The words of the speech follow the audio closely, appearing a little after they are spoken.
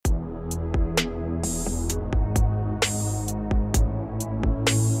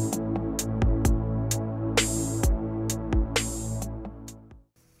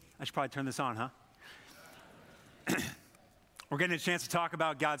should probably turn this on, huh? We're getting a chance to talk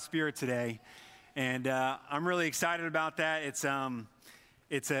about God's Spirit today, and I'm really excited about that. It's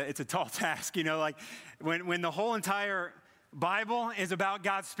a tall task, you know, like when the whole entire Bible is about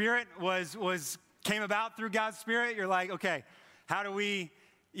God's Spirit, came about through God's Spirit. You're like, okay, how do we,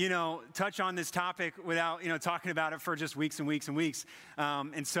 touch on this topic without, talking about it for just weeks and weeks and weeks.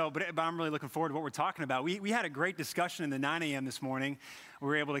 But I'm really looking forward to what we're talking about. We had a great discussion in the 9 a.m. this morning. We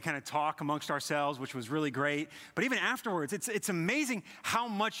were able to kind of talk amongst ourselves, which was really great. But even afterwards, it's amazing how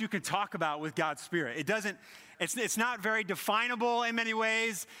much you can talk about with God's Spirit. It's not very definable in many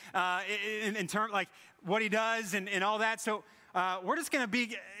ways, in terms like what he does and all that. So it's going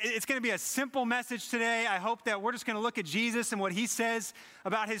to be a simple message today. I hope that we're just going to look at Jesus and what he says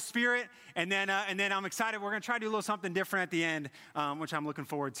about his Spirit. And then I'm excited. We're going to try to do a little something different at the end, which I'm looking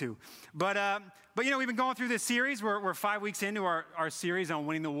forward to. But we've been going through this series. We're 5 weeks into our series on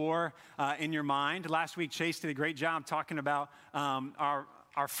winning the war in your mind. Last week, Chase did a great job talking about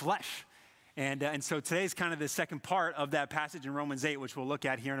our flesh. And so today's kind of the second part of that passage in Romans 8, which we'll look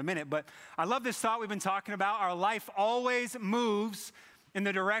at here in a minute. But I love this thought we've been talking about. Our life always moves in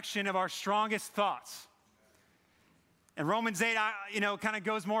the direction of our strongest thoughts. And Romans 8, kind of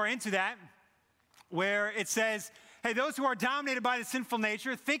goes more into that, where it says, hey, those who are dominated by the sinful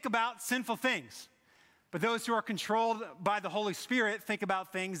nature think about sinful things. But those who are controlled by the Holy Spirit think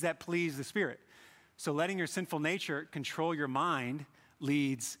about things that please the Spirit. So letting your sinful nature control your mind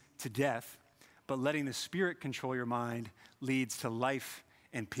leads to death. But letting the Spirit control your mind leads to life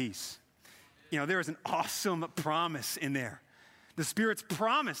and peace. There is an awesome promise in there. The Spirit's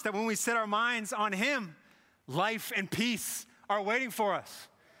promise that when we set our minds on him, life and peace are waiting for us.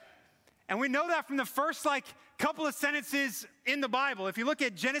 And we know that from the first couple of sentences in the Bible. If you look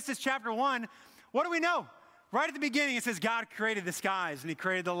at Genesis chapter 1, what do we know? Right at the beginning, it says God created the skies and he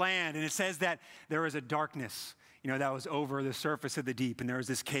created the land. And it says that there was a darkness that was over the surface of the deep, and there was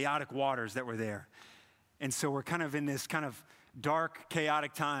this chaotic waters that were there. And so we're kind of in this kind of dark,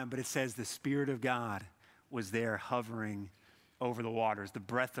 chaotic time, but it says the Spirit of God was there hovering over the waters. The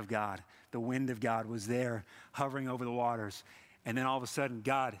breath of God, the wind of God was there hovering over the waters. And then all of a sudden,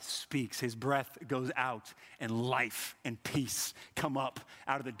 God speaks. His breath goes out, and life and peace come up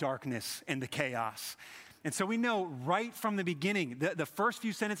out of the darkness and the chaos. And so we know right from the beginning, the first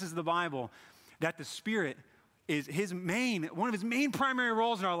few sentences of the Bible, that the Spirit is one of his main primary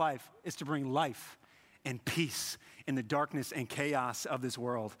roles in our life is to bring life and peace in the darkness and chaos of this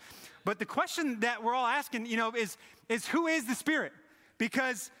world. But the question that we're all asking, is who is the Spirit?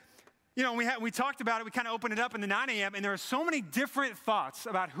 Because, we talked about it, we kind of opened it up in the 9 a.m., and there are so many different thoughts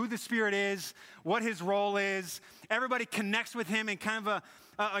about who the Spirit is, what his role is. Everybody connects with him in kind of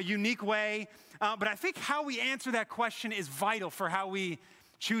a unique way. But I think how we answer that question is vital for how we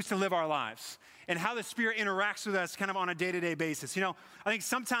choose to live our lives and how the Spirit interacts with us kind of on a day-to-day basis. I think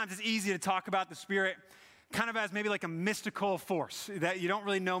sometimes it's easy to talk about the Spirit kind of as maybe like a mystical force that you don't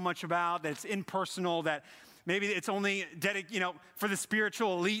really know much about, that it's impersonal, that maybe it's only for the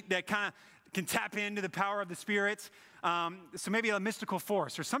spiritual elite that kind of can tap into the power of the Spirit. So maybe a mystical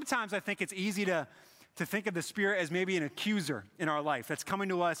force. Or sometimes I think it's easy to think of the Spirit as maybe an accuser in our life that's coming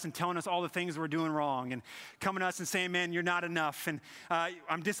to us and telling us all the things we're doing wrong and coming to us and saying, man, you're not enough. And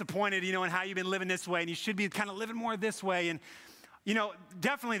I'm disappointed, in how you've been living this way, and you should be kind of living more this way. And,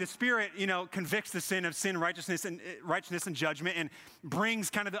 definitely the Spirit, convicts the sin of sin, righteousness and judgment, and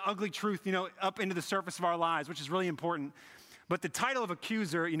brings kind of the ugly truth, up into the surface of our lives, which is really important. But the title of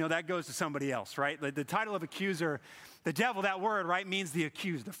accuser, that goes to somebody else, right? The title of accuser, the devil, that word, right, means the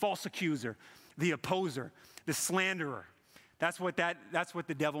accused, the false accuser, the opposer, the slanderer. That's what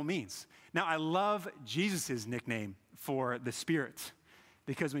the devil means. Now, I love Jesus' nickname for the Spirit,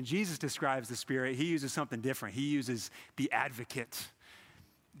 because when Jesus describes the Spirit, he uses something different. He uses the advocate.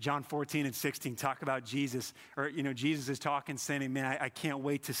 John 14 and 16 talk about Jesus, or, Jesus is talking, saying, man, I can't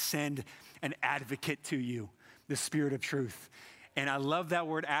wait to send an advocate to you, the Spirit of truth. And I love that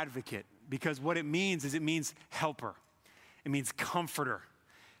word advocate, because what it means helper. It means comforter,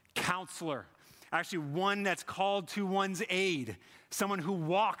 counselor, actually one that's called to one's aid, someone who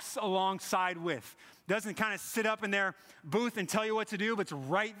walks alongside with, doesn't kind of sit up in their booth and tell you what to do, but it's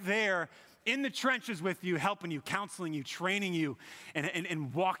right there in the trenches with you, helping you, counseling you, training you,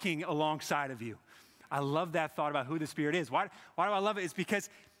 and walking alongside of you. I love that thought about who the Spirit is. Why do I love it? It's because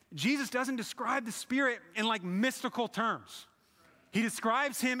Jesus doesn't describe the Spirit in mystical terms. He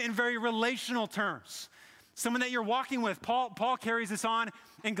describes him in very relational terms. Someone that you're walking with. Paul carries this on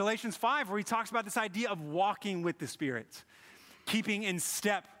in Galatians 5, where he talks about this idea of walking with the Spirit, keeping in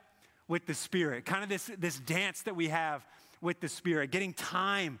step with the Spirit, kind of this dance that we have with the Spirit, getting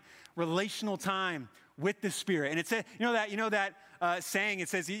time relational time with the Spirit. And it's that saying, it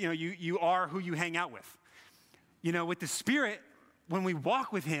says, you are who you hang out with. With the Spirit, when we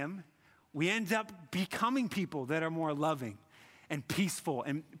walk with him, we end up becoming people that are more loving and peaceful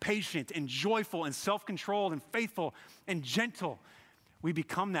and patient and joyful and self-controlled and faithful and gentle. We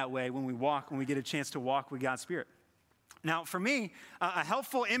become that way when we get a chance to walk with God's Spirit. Now, for me, a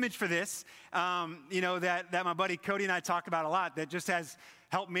helpful image for this, that my buddy Cody and I talk about a lot, that just has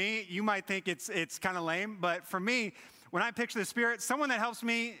helped me. You might think it's kind of lame, but for me, when I picture the Spirit, someone that helps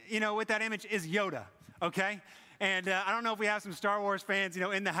me, with that image is Yoda, okay? And I don't know if we have some Star Wars fans,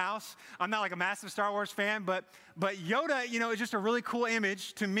 in the house. I'm not like a massive Star Wars fan, but Yoda, is just a really cool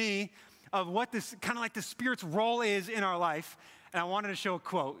image to me of what this kind of like the Spirit's role is in our life. And I wanted to show a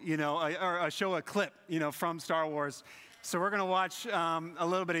quote, or show a clip, from Star Wars. So we're going to watch a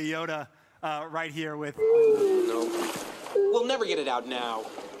little bit of Yoda right here with... No. We'll never get it out now.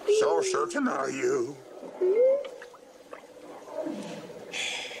 So certain are you?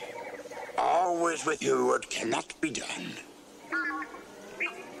 Always with you what cannot be done.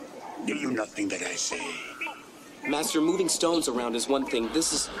 Do you nothing that I say? Master, moving stones around is one thing.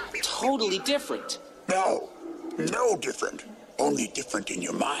 This is totally different. No different. Only different in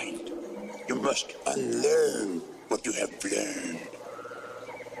your mind. You must unlearn what you have learned.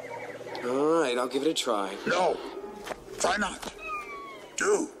 All right, I'll give it a try. No, try not.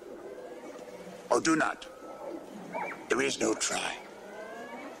 Do or do not. There is no try.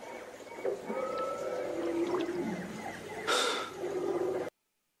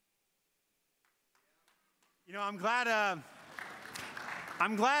 I'm glad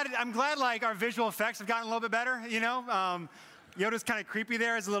like our visual effects have gotten a little bit better, Yoda's kind of creepy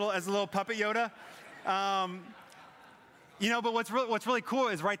there as a little puppet Yoda. But what's really cool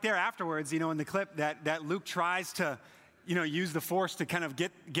is right there afterwards, in the clip that Luke tries to, use the Force to kind of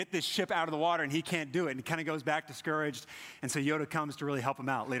get this ship out of the water, and he can't do it, and he kind of goes back discouraged. And so Yoda comes to really help him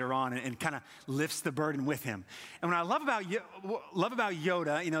out later on and kind of lifts the burden with him. And what I love about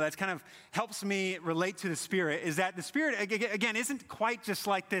Yoda, that's kind of helps me relate to the Spirit, is that the Spirit, again, isn't quite just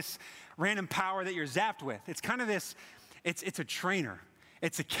like this random power that you're zapped with. It's kind of this, it's a trainer.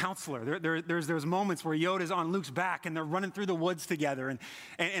 It's a counselor. There's moments where Yoda's on Luke's back and they're running through the woods together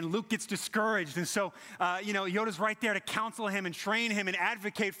and Luke gets discouraged. And so, Yoda's right there to counsel him and train him and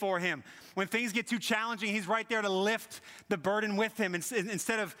advocate for him. When things get too challenging, he's right there to lift the burden with him. And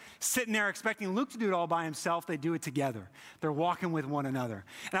instead of sitting there expecting Luke to do it all by himself, they do it together. They're walking with one another.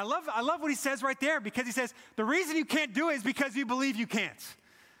 And I love what he says right there, because he says, the reason you can't do it is because you believe you can't.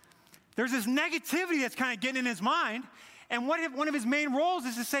 There's this negativity that's kind of getting in his mind. And one of his main roles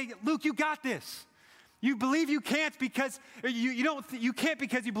is to say, Luke, you got this. You believe you can't because you can't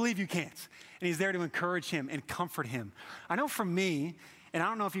because you believe you can't. And he's there to encourage him and comfort him. I know for me, and I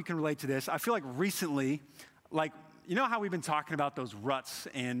don't know if you can relate to this, I feel like recently, how we've been talking about those ruts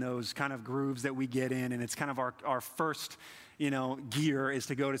and those kind of grooves that we get in, and it's kind of our first, gear is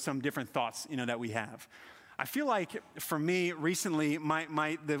to go to some different thoughts, that we have. I feel like for me recently,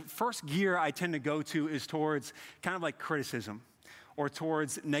 the first gear I tend to go to is towards kind of like criticism, or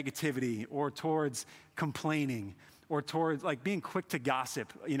towards negativity, or towards complaining, or towards like being quick to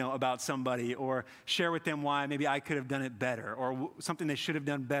gossip, about somebody, or share with them why maybe I could have done it better, or something they should have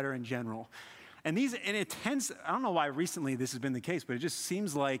done better in general. And it tends, I don't know why recently this has been the case, but it just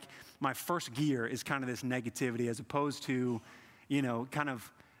seems like my first gear is kind of this negativity, as opposed to, kind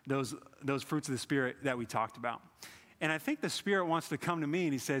of those fruits of the Spirit that we talked about. And I think the Spirit wants to come to me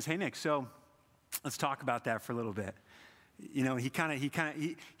and he says, hey, Nick, so let's talk about that for a little bit. He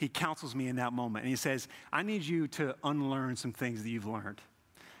counsels me in that moment. And he says, I need you to unlearn some things that you've learned.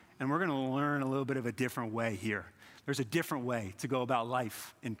 And we're going to learn a little bit of a different way here. There's a different way to go about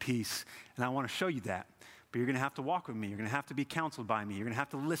life in peace. And I want to show you that. But you're going to have to walk with me. You're going to have to be counseled by me. You're going to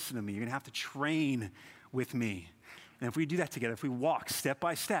have to listen to me. You're going to have to train with me. And if we do that together, if we walk step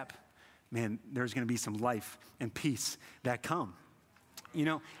by step, man, there's going to be some life and peace that come. I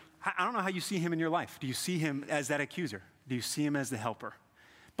don't know how you see him in your life. Do you see him as that accuser? Do you see him as the helper?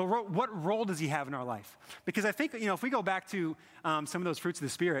 But what role does he have in our life? Because I think, if we go back to some of those fruits of the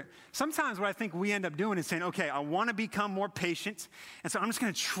Spirit, sometimes what I think we end up doing is saying, okay, I want to become more patient, and so I'm just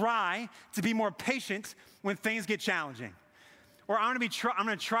going to try to be more patient when things get challenging. Or I'm going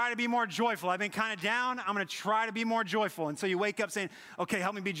to try to be more joyful. I've been kind of down. I'm going to try to be more joyful. And so you wake up saying, okay,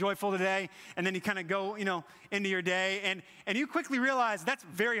 help me be joyful today. And then you kind of go, into your day. And you quickly realize that's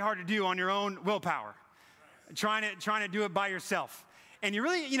very hard to do on your own willpower. Trying to do it by yourself. And you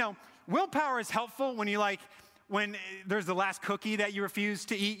really, willpower is helpful when there's the last cookie that you refuse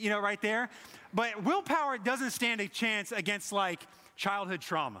to eat, right there. But willpower doesn't stand a chance against childhood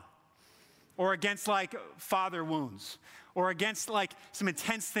trauma. or against like father wounds, or against like some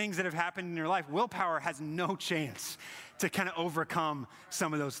intense things that have happened in your life, willpower has no chance to kind of overcome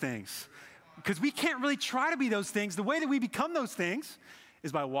some of those things. Because we can't really try to be those things. The way that we become those things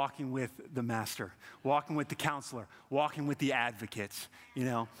is by walking with the master, walking with the counselor, walking with the advocates. You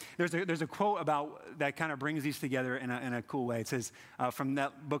know, there's a quote about that kind of brings these together in a cool way. It says from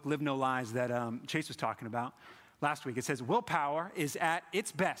that book, Live No Lies, that Chase was talking about last week. It says, willpower is at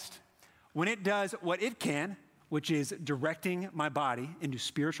its best when it does what it can, which is directing my body into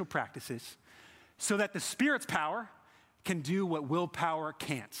spiritual practices so that the Spirit's power can do what willpower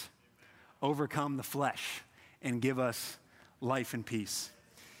can't, overcome the flesh and give us life and peace.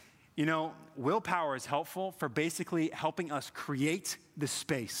 You know, willpower is helpful for basically helping us create the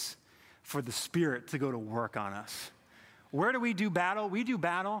space for the Spirit to go to work on us. Where do we do battle? We do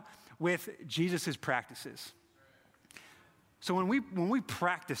battle with Jesus' practices. So when we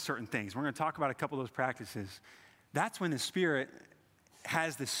practice certain things, we're going to talk about a couple of those practices, that's when the Spirit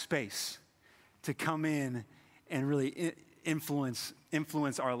has the space to come in and really influence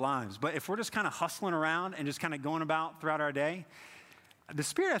our lives. But if we're just kind of hustling around and just kind of going about throughout our day, the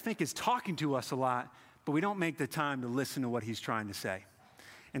Spirit, I think, is talking to us a lot, but we don't make the time to listen to what he's trying to say.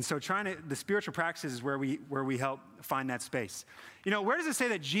 And so the spiritual practices is where we help find that space. You know, where does it say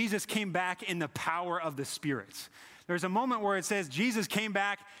that Jesus came back in the power of the Spirit? There's a moment where it says Jesus came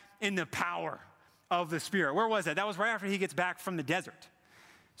back in the power of the Spirit. Where was that? That was right after he gets back from the desert.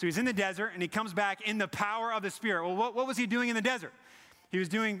 So he's in the desert, and he comes back in the power of the Spirit. Well, what was he doing in the desert? He was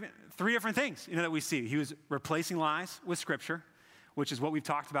doing 3 different things, you know, that we see. He was replacing lies with Scripture, which is what we've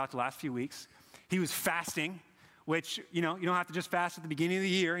talked about the last few weeks. He was fasting, which, you know, you don't have to just fast at the beginning of the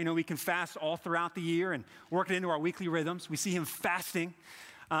year. You know, we can fast all throughout the year and work it into our weekly rhythms. We see him fasting.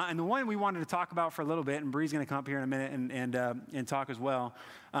 And the one we wanted to talk about for a little bit, and Bree's going to come up here in a minute and talk as well,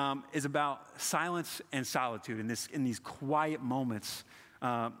 is about silence and solitude in these quiet moments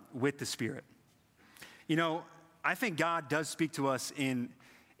with the Spirit. You know, I think God does speak to us in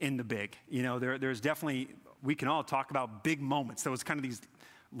the big. You know, there's definitely, we can all talk about big moments. There was kind of these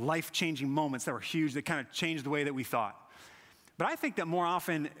life-changing moments that were huge that kind of changed the way that we thought. But I think that more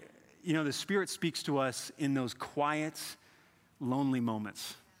often, you know, the Spirit speaks to us in those quiet, lonely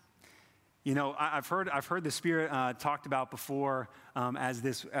moments. You know, I've heard the Spirit talked about before as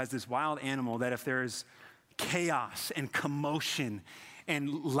this wild animal, that if there's chaos and commotion and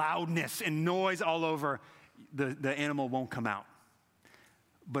loudness and noise all over, the animal won't come out.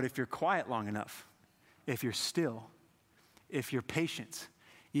 But if you're quiet long enough, if you're still, if you're patient,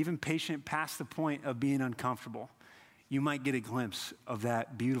 even patient past the point of being uncomfortable, you might get a glimpse of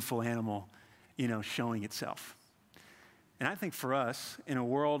that beautiful animal, you know, showing itself. And I think for us, in a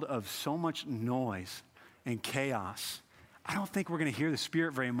world of so much noise and chaos, I don't think we're going to hear the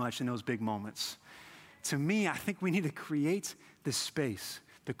Spirit very much in those big moments. To me, I think we need to create the space,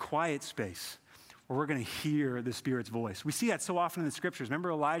 the quiet space, where we're going to hear the Spirit's voice. We see that so often in the Scriptures.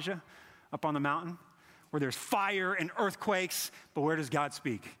 Remember Elijah up on the mountain, where there's fire and earthquakes, but where does God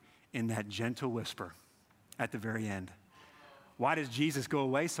speak? In that gentle whisper at the very end. Why does Jesus go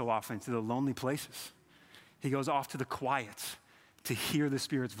away so often to the lonely places? He goes off to the quiet to hear the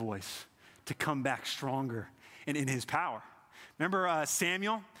Spirit's voice, to come back stronger and in his power. Remember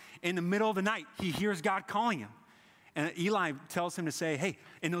Samuel? In the middle of the night, he hears God calling him. And Eli tells him to say, hey,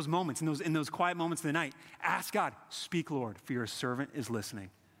 in those moments, in those quiet moments of the night, ask God, speak, Lord, for your servant is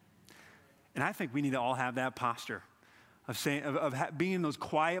listening. And I think we need to all have that posture of saying, of being in those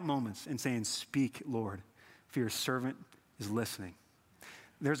quiet moments and saying, speak, Lord, for your servant is listening.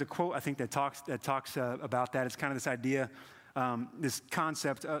 There's a quote, I think, that talks about that. It's kind of this idea, this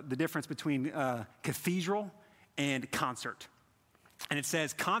concept, the difference between cathedral and concert. And it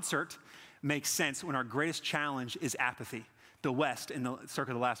says, concert makes sense when our greatest challenge is apathy, the West in the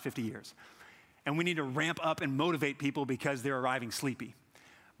circa the last 50 years. And we need to ramp up and motivate people because they're arriving sleepy.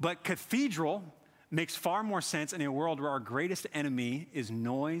 But cathedral makes far more sense in a world where our greatest enemy is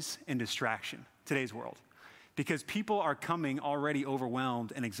noise and distraction, today's world. Because people are coming already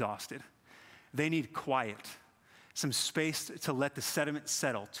overwhelmed and exhausted. They need quiet, some space to let the sediment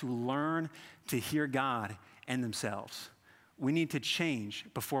settle, to learn to hear God and themselves. We need to change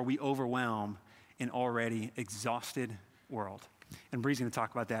before we overwhelm an already exhausted world. And Bree's going to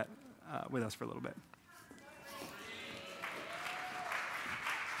talk about that with us for a little bit.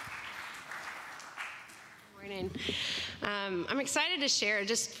 Morning. I'm excited to share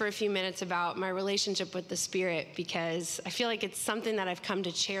just for a few minutes about my relationship with the Spirit, because I feel like it's something that I've come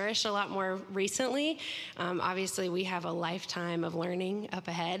to cherish a lot more recently. Obviously, we have a lifetime of learning up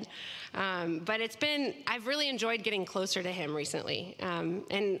ahead, but I've really enjoyed getting closer to Him recently.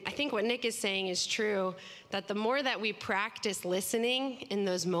 And I think what Nick is saying is true, that the more that we practice listening in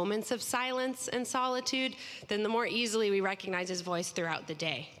those moments of silence and solitude, then the more easily we recognize His voice throughout the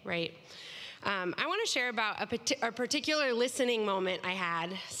day, right? I want to share about a particular listening moment I had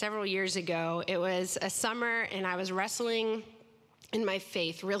several years ago. It was a summer, and I was wrestling in my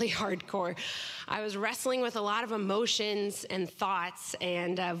faith really hardcore. I was wrestling with a lot of emotions and thoughts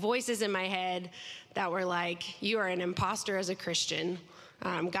and voices in my head that were like, you are an imposter as a Christian.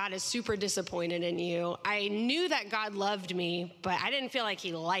 God is super disappointed in you. I knew that God loved me, but I didn't feel like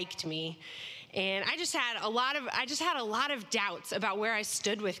He liked me. And I just had a lot of doubts about where I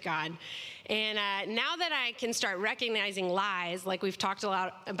stood with God. And now that I can start recognizing lies, like we've talked a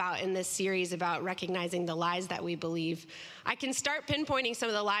lot about in this series about recognizing the lies that we believe, I can start pinpointing some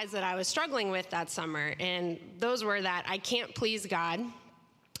of the lies that I was struggling with that summer. And those were that I can't please God,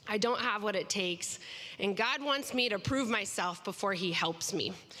 I don't have what it takes, and God wants me to prove myself before He helps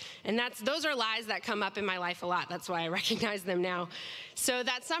me. And those are lies that come up in my life a lot. That's why I recognize them now. So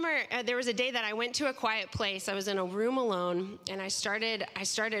that summer, there was a day that I went to a quiet place. I was in a room alone, and I started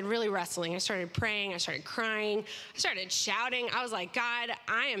really wrestling. I started praying. I started crying. I started shouting. I was like, God,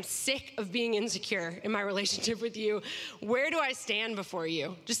 I am sick of being insecure in my relationship with you. Where do I stand before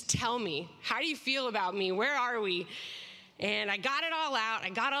you? Just tell me. How do you feel about me? Where are we? And I got it all out. I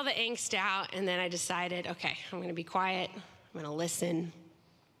got all the angst out. And then I decided, okay, I'm going to be quiet. I'm going to listen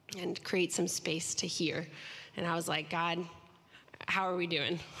and create some space to hear. And I was like, God, how are we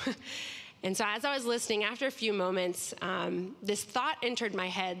doing? And so as I was listening, after a few moments, this thought entered my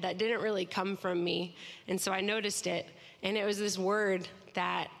head that didn't really come from me. And so I noticed it. And it was this word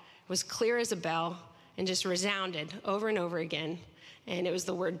that was clear as a bell and just resounded over and over again. And it was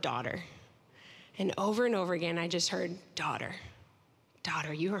the word daughter. And over again, I just heard, daughter,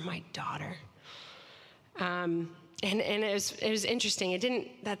 daughter, you are my daughter. And it was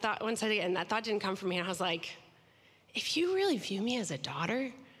interesting. That thought didn't come from me. And I was like, if you really view me as a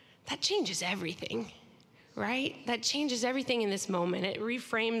daughter, that changes everything, right? That changes everything in this moment. It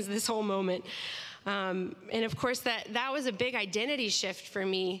reframes this whole moment. And of course, that was a big identity shift for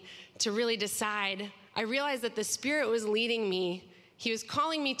me to really decide. I realized that the Spirit was leading me. He was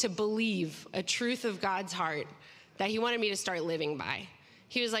calling me to believe a truth of God's heart that He wanted me to start living by.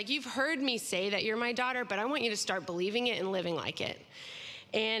 He was like, you've heard me say that you're my daughter, but I want you to start believing it and living like it.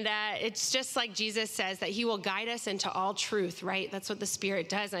 And it's just like Jesus says that He will guide us into all truth, right? That's what the Spirit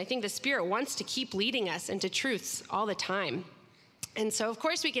does. And I think the Spirit wants to keep leading us into truths all the time. And so, of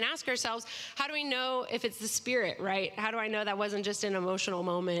course, we can ask ourselves, how do we know if it's the Spirit, right? How do I know that wasn't just an emotional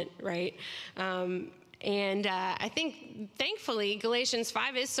moment, right? And I think, thankfully, Galatians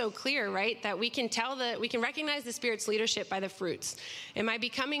 5 is so clear, right, that we can recognize the Spirit's leadership by the fruits. Am I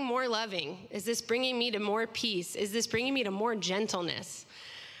becoming more loving? Is this bringing me to more peace? Is this bringing me to more gentleness?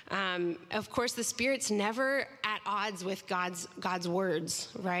 Of course, the Spirit's never at odds with God's words,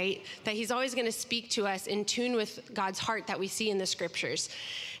 right? That He's always going to speak to us in tune with God's heart that we see in the Scriptures.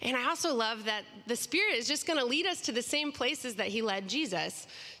 And I also love that the Spirit is just going to lead us to the same places that He led Jesus.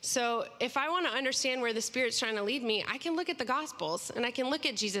 So if I want to understand where the Spirit's trying to lead me, I can look at the Gospels and I can look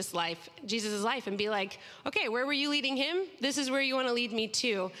at Jesus' life and be like, okay, where were you leading Him? This is where you want to lead me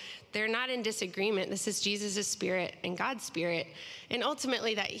too. They're not in disagreement. This is Jesus' Spirit and God's Spirit. And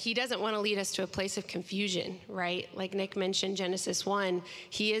ultimately that He doesn't want to lead us to a place of confusion, right? Like Nick mentioned, Genesis 1,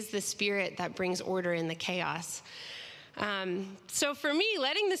 He is the Spirit that brings order in the chaos. So for me,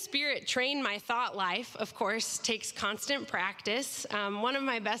 letting the Spirit train my thought life, of course, takes constant practice. One of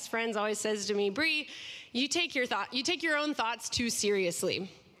my best friends always says to me, Bree, you take your own thoughts too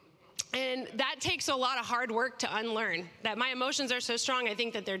seriously. And that takes a lot of hard work to unlearn, that my emotions are so strong, I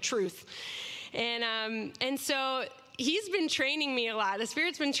think that they're truth. And so He's been training me a lot. The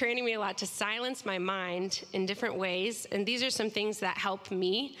Spirit's been training me a lot to silence my mind in different ways. And these are some things that help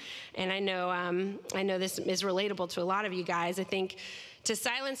me. And I know this is relatable to a lot of you guys. I think to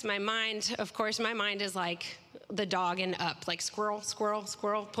silence my mind, of course, my mind is like the dog and up, like squirrel, squirrel,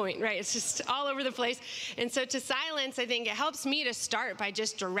 squirrel, point, right? It's just all over the place. And so to silence, I think it helps me to start by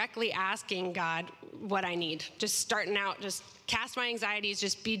just directly asking God what I need. Just starting out, just cast my anxieties,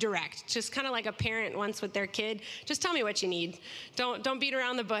 just be direct. Just kind of like a parent once with their kid. Just tell me what you need. Don't beat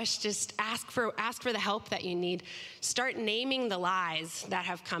around the bush. Just ask for the help that you need. Start naming the lies that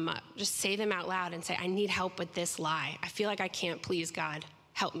have come up. Just say them out loud and say, I need help with this lie. I feel like I can't please God.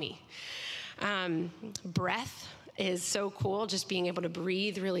 Help me. Breath is so cool, just being able to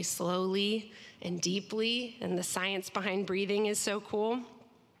breathe really slowly and deeply, and the science behind breathing is so cool.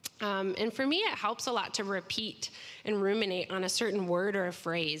 And for me, it helps a lot to repeat and ruminate on a certain word or a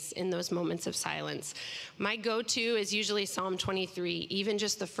phrase in those moments of silence. My go-to is usually Psalm 23, even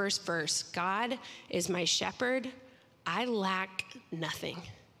just the first verse. God is my shepherd, I lack nothing.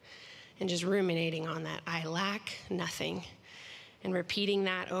 And just ruminating on that, I lack nothing. And repeating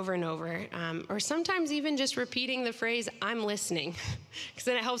that over and over. Or sometimes even just repeating the phrase, I'm listening. Because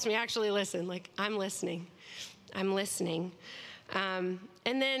then it helps me actually listen, like, I'm listening. I'm listening. And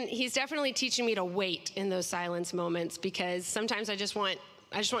then he's definitely teaching me to wait in those silence moments, because sometimes I just want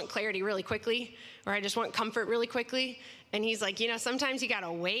clarity really quickly, or I just want comfort really quickly. And he's like, sometimes you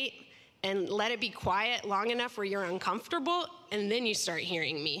gotta wait and let it be quiet long enough where you're uncomfortable, and then you start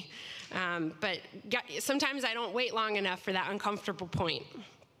hearing me. But sometimes I don't wait long enough for that uncomfortable point,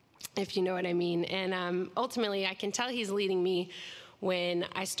 if you know what I mean. And ultimately, I can tell he's leading me when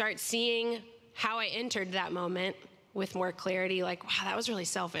I start seeing how I entered that moment with more clarity, like, wow, that was really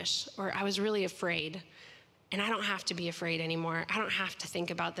selfish, or I was really afraid, and I don't have to be afraid anymore. I don't have to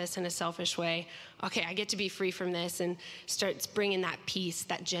think about this in a selfish way. Okay, I get to be free from this, and starts bringing that peace,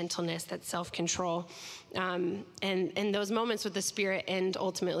 that gentleness, that self-control. And those moments with the Spirit end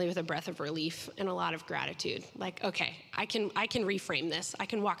ultimately with a breath of relief and a lot of gratitude. Like, okay, I can reframe this. I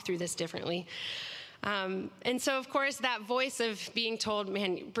can walk through this differently. And so, of course, that voice of being told,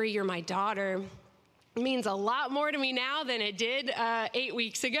 man, Bree, you're my daughter, means a lot more to me now than it did 8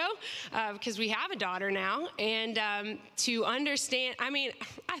 weeks ago, because we have a daughter now. And to understand, I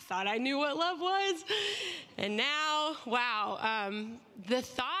thought I knew what love was. And now, wow, the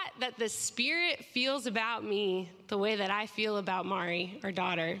thought that the Spirit feels about me the way that I feel about Mari, our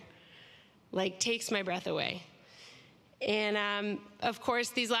daughter, takes my breath away. And of course,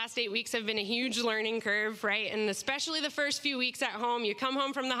 these last 8 weeks have been a huge learning curve, right? And especially the first few weeks at home, you come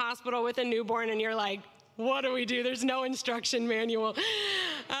home from the hospital with a newborn and you're like, what do we do? There's no instruction manual.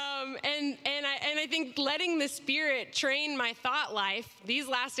 And I think letting the Spirit train my thought life, these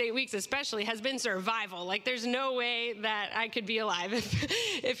last 8 weeks especially, has been survival. Like, there's no way that I could be alive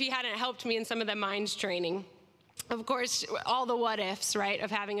if he hadn't helped me in some of the mind training. Of course, all the what ifs, right, of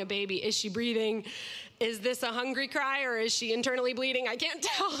having a baby. Is she breathing? Is this a hungry cry, or is she internally bleeding? I can't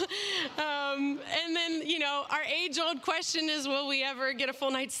tell. And then, our age-old question is, will we ever get a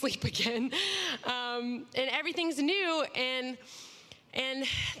full night's sleep again? And everything's new. And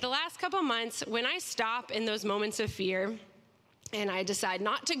the last couple months, when I stop in those moments of fear, and I decide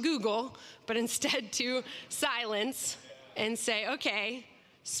not to Google, but instead to silence and say, okay,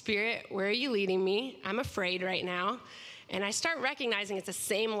 Spirit, where are you leading me? I'm afraid right now. And I start recognizing it's the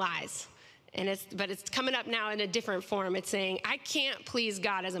same lies. But it's coming up now in a different form. It's saying, I can't please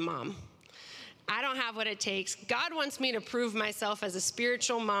God as a mom. I don't have what it takes. God wants me to prove myself as a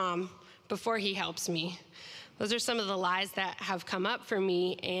spiritual mom before he helps me. Those are some of the lies that have come up for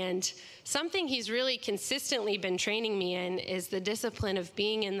me. And something he's really consistently been training me in is the discipline of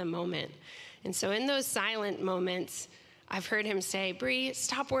being in the moment. And so in those silent moments, I've heard him say, Bree,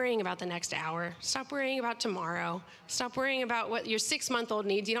 stop worrying about the next hour. Stop worrying about tomorrow. Stop worrying about what your 6-month-old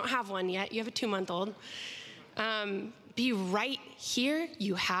needs. You don't have one yet. You have a 2-month-old. Be right here.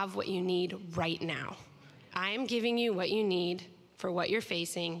 You have what you need right now. I am giving you what you need for what you're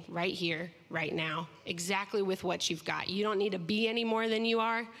facing right here, right now, exactly with what you've got. You don't need to be any more than you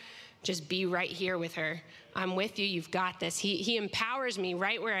are. Just be right here with her. I'm with you. You've got this. He empowers me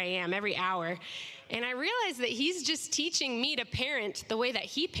right where I am every hour. And I realize that he's just teaching me to parent the way that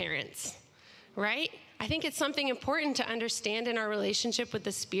he parents, right? I think it's something important to understand in our relationship with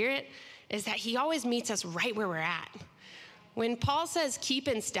the Spirit is that he always meets us right where we're at. When Paul says keep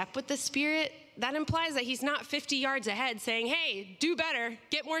in step with the Spirit, that implies that he's not 50 yards ahead saying, hey, do better,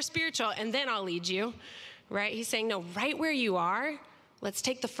 get more spiritual, and then I'll lead you, right? He's saying, no, right where you are, let's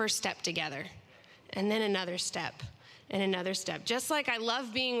take the first step together, and then another step. And another step. Just like I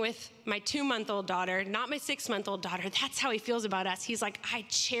love being with my 2-month-old daughter, not my 6-month-old daughter, that's how he feels about us. He's like, I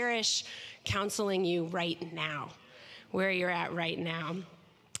cherish counseling you right now, where you're at right now.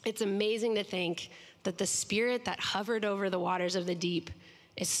 It's amazing to think that the Spirit that hovered over the waters of the deep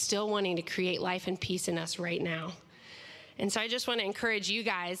is still wanting to create life and peace in us right now. And so I just want to encourage you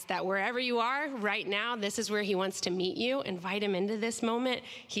guys that wherever you are right now, this is where he wants to meet you. Invite him into this moment.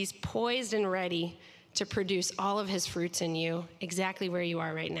 He's poised and ready to produce all of his fruits in you, exactly where you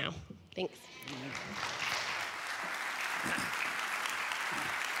are right now. Thanks.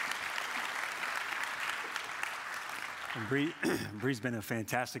 And Bree's been a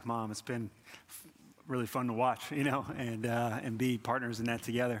fantastic mom. It's been really fun to watch, and be partners in that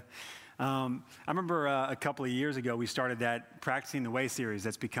together. I remember a couple of years ago, we started that Practicing the Way series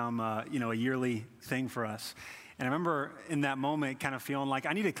that's become, a yearly thing for us. And I remember in that moment kind of feeling like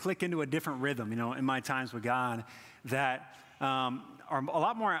I need to click into a different rhythm, in my times with God that are a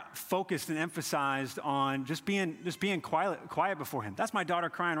lot more focused and emphasized on just being quiet before him. That's my daughter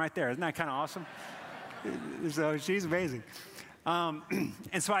crying right there. Isn't that kind of awesome? So she's amazing. And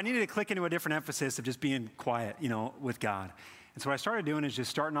so I needed to click into a different emphasis of just being quiet, with God. And so what I started doing is just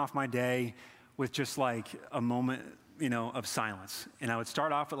starting off my day with just like a moment, of silence. And I would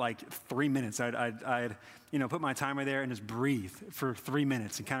start off at like 3 minutes. I'd put my timer there and just breathe for 3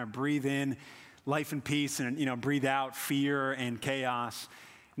 minutes and kind of breathe in life and peace and, breathe out fear and chaos.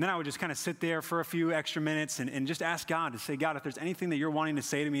 And then I would just kind of sit there for a few extra minutes and just ask God to say, God, if there's anything that you're wanting to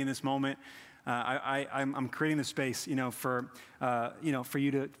say to me in this moment, I'm creating the space, for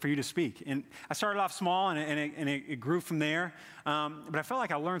you to speak. And I started off small, and it grew from there. But I felt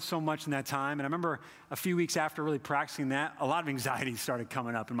like I learned so much in that time. And I remember a few weeks after really practicing that, a lot of anxiety started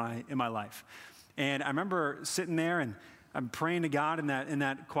coming up in my life. And I remember sitting there and I'm praying to God in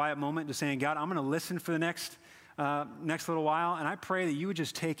that quiet moment, just saying, God, I'm going to listen for the next little while, and I pray that you would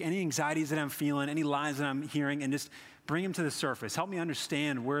just take any anxieties that I'm feeling, any lies that I'm hearing, and just bring them to the surface. Help me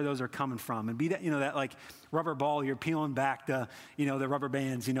understand where those are coming from, and be that that like rubber ball you're peeling back the rubber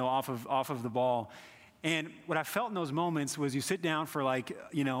bands off of the ball. And what I felt in those moments was you sit down for like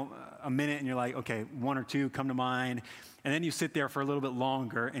a minute, and you're like, okay, one or two come to mind. And then you sit there for a little bit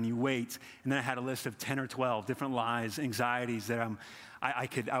longer and you wait. And then I had a list of 10 or 12 different lies, anxieties that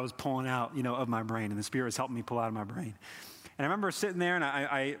I was pulling out, of my brain, and the Spirit was helping me pull out of my brain. And I remember sitting there, and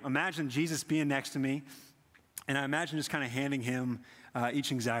I imagined Jesus being next to me, and I imagined just kind of handing him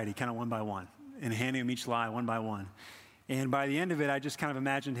each anxiety, kind of one by one, and handing him each lie one by one. And by the end of it, I just kind of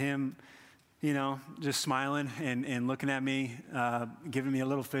imagined him, just smiling and looking at me, giving me a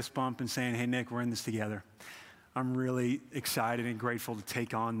little fist bump and saying, hey, Nick, we're in this together. I'm really excited and grateful to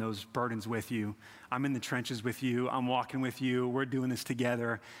take on those burdens with you. I'm in the trenches with you. I'm walking with you. We're doing this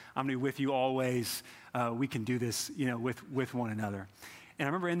together. I'm going to be with you always. We can do this, with one another. And I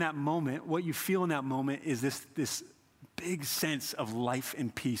remember in that moment, what you feel in that moment is this big sense of life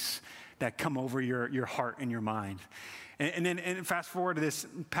and peace that come over your heart and your mind. And then fast forward to this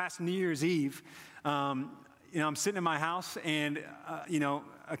past New Year's Eve, I'm sitting in my house, and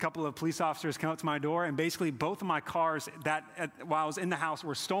a couple of police officers come up to my door, and basically both of my cars while I was in the house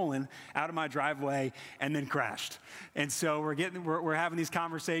were stolen out of my driveway and then crashed. And so we're having these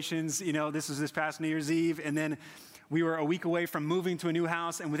conversations. This was this past New Year's Eve, and then we were a week away from moving to a new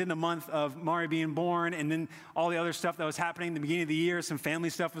house, and within the month of Mari being born, and then all the other stuff that was happening in the beginning of the year, some family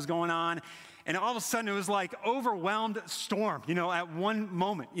stuff was going on, and all of a sudden it was like overwhelmed storm, at one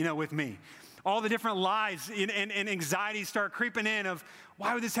moment, with me. All the different lies and anxieties start creeping in of,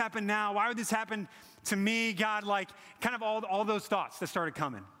 why would this happen now? Why would this happen to me, God? Like, kind of all those thoughts that started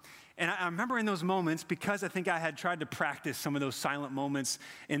coming. And I remember in those moments, because I think I had tried to practice some of those silent moments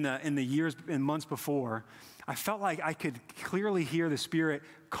in the years and months before, I felt like I could clearly hear the Spirit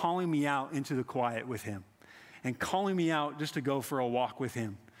calling me out into the quiet with him and calling me out just to go for a walk with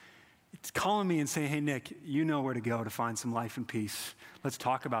him. It's calling me and saying, hey, Nick, you know where to go to find some life and peace. Let's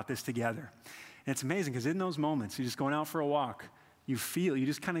talk about this together. And it's amazing because in those moments, you're just going out for a walk, you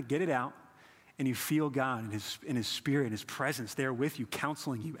just kind of get it out, and you feel God in his Spirit, in his presence there with you,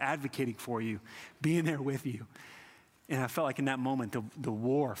 counseling you, advocating for you, being there with you. And I felt like in that moment, the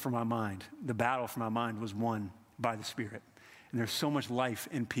war for my mind, the battle for my mind was won by the Spirit. And there's so much life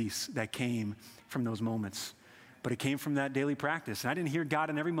and peace that came from those moments. But it came from that daily practice. And I didn't hear God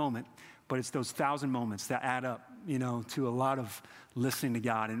in every moment, but it's those 1,000 moments that add up, to a lot of listening to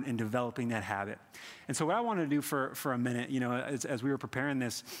God and developing that habit. And so what I wanted to do for a minute, as we were preparing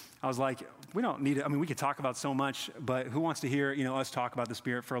this, I was like, we don't need it. I mean, we could talk about so much, but who wants to hear, us talk about the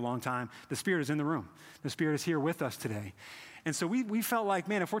Spirit for a long time? The Spirit is in the room. The Spirit is here with us today. And so we felt like,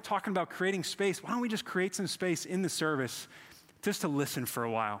 man, if we're talking about creating space, why don't we just create some space in the service just to listen for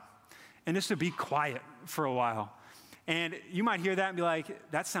a while and just to be quiet for a while. And you might hear that and be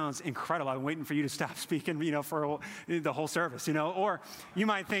like, that sounds incredible. I'm waiting for you to stop speaking, for the whole service, Or you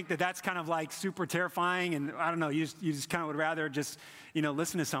might think that that's kind of like super terrifying, and I don't know, you just kind of would rather just,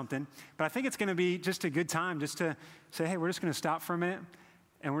 listen to something. But I think it's going to be just a good time just to say, hey, we're just going to stop for a minute,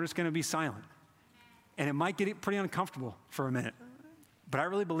 and we're just going to be silent. And it might get pretty uncomfortable for a minute. But I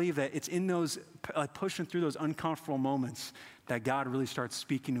really believe that it's in those, like pushing through those uncomfortable moments that God really starts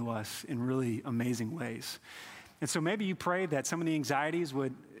speaking to us in really amazing ways. And so maybe you pray that some of the anxieties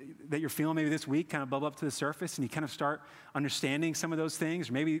that you're feeling maybe this week kind of bubble up to the surface and you kind of start understanding some of those things.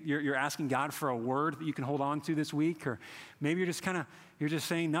 Or maybe you're asking God for a word that you can hold on to this week. Or maybe you're just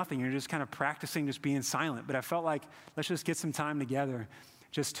saying nothing. You're just kind of practicing just being silent. But I felt like let's just get some time together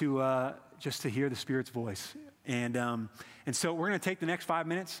just to hear the Spirit's voice. And so we're going to take the next 5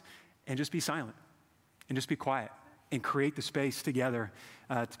 minutes and just be silent and just be quiet and create the space together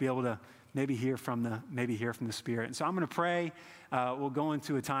to be able to maybe hear from the Spirit. And so I'm going to pray. We'll go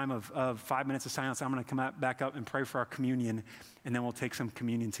into a time of 5 minutes of silence. I'm going to come back up and pray for our communion, and then we'll take some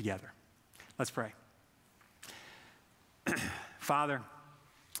communion together. Let's pray. Father,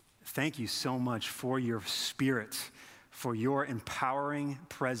 thank you so much for your Spirit, for your empowering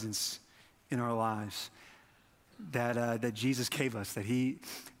presence in our lives that Jesus gave us, that he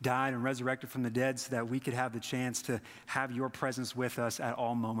died and resurrected from the dead so that we could have the chance to have your presence with us at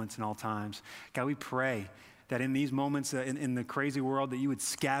all moments and all times. God, we pray that in these moments in the crazy world that you would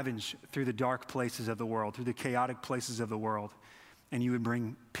scavenge through the dark places of the world, through the chaotic places of the world, and you would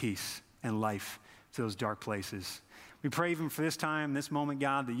bring peace and life to those dark places. We pray even for this time, this moment,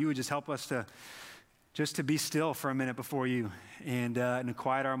 God, that you would just help us to be still for a minute before you and to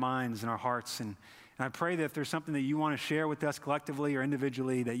quiet our minds and our hearts. And I pray that if there's something that you want to share with us collectively or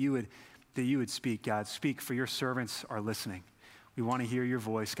individually, that you would speak, God. Speak, for your servants are listening. We want to hear your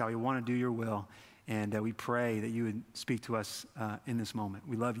voice, God. We want to do your will. And we pray that you would speak to us in this moment.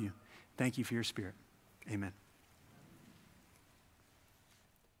 We love you. Thank you for your Spirit. Amen.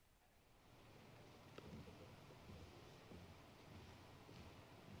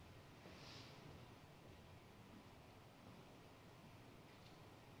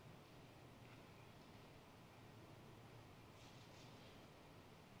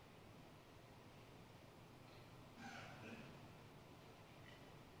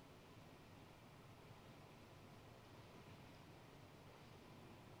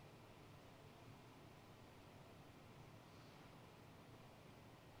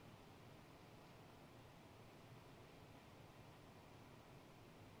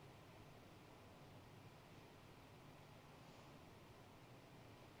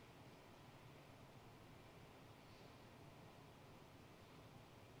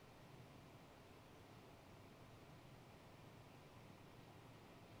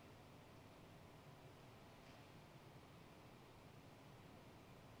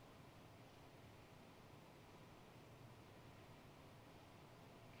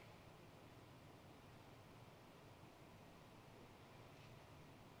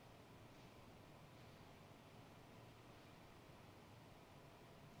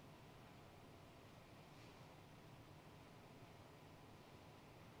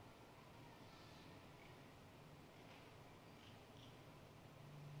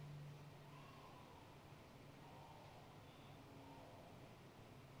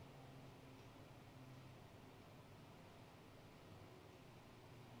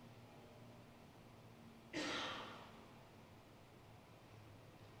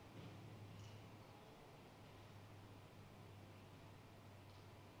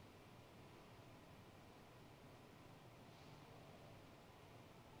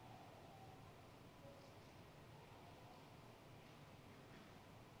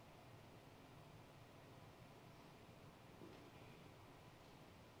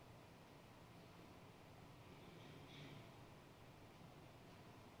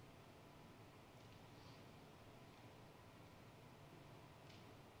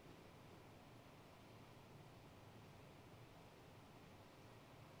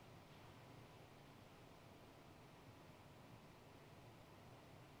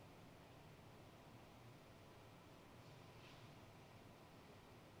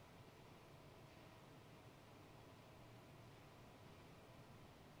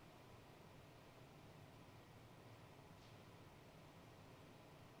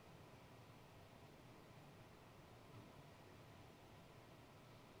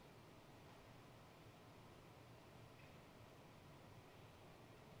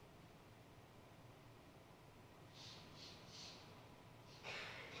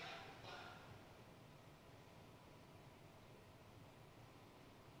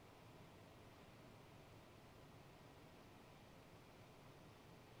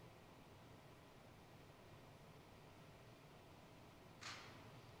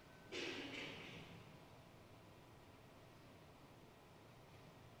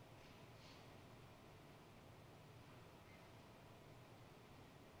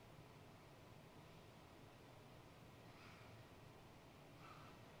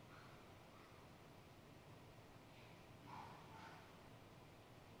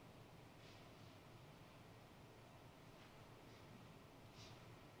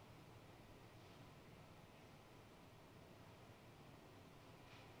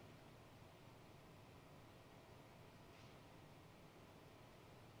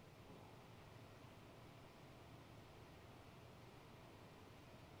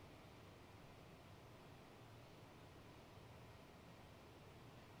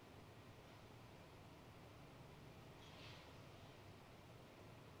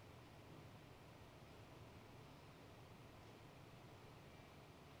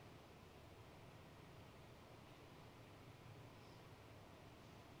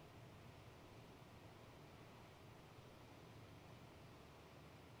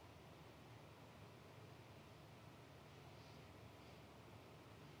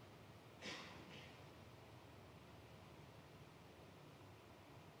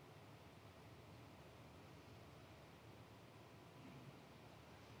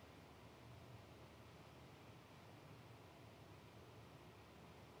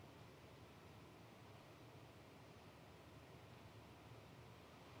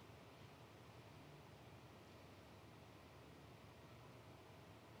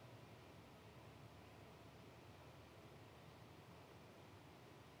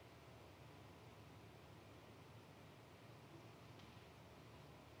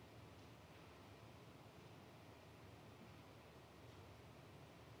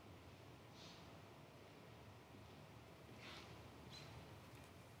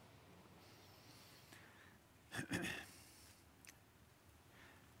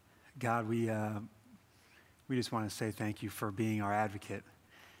 God, we just want to say thank you for being our advocate,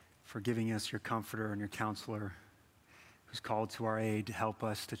 for giving us your comforter and your counselor who's called to our aid to help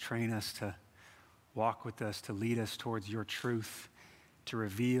us, to train us, to walk with us, to lead us towards your truth, to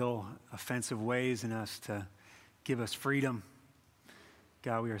reveal offensive ways in us, to give us freedom.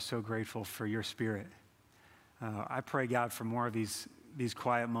 God, we are so grateful for your Spirit. I pray, God, for more of these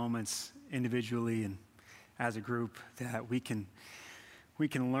quiet moments individually and as a group, that we can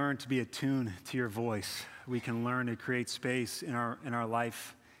learn to be attuned to your voice. We can learn to create space in our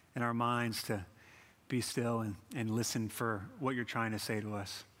life, in our minds, to be still and listen for what you're trying to say to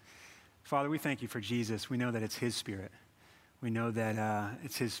us. Father, we thank you for Jesus. We know that it's his Spirit. We know that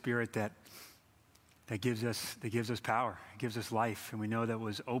it's his Spirit that gives us power, gives us life, and we know that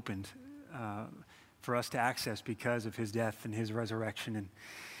was opened for us to access because of his death and his resurrection. And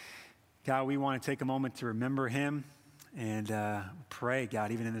God, we want to take a moment to remember him and pray,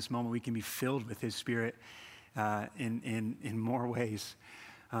 God, even in this moment, we can be filled with his Spirit in more ways.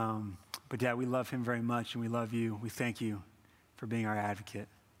 But Dad, we love him very much, and we love you. We thank you for being our advocate.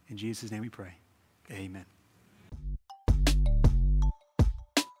 In Jesus' name we pray. Amen.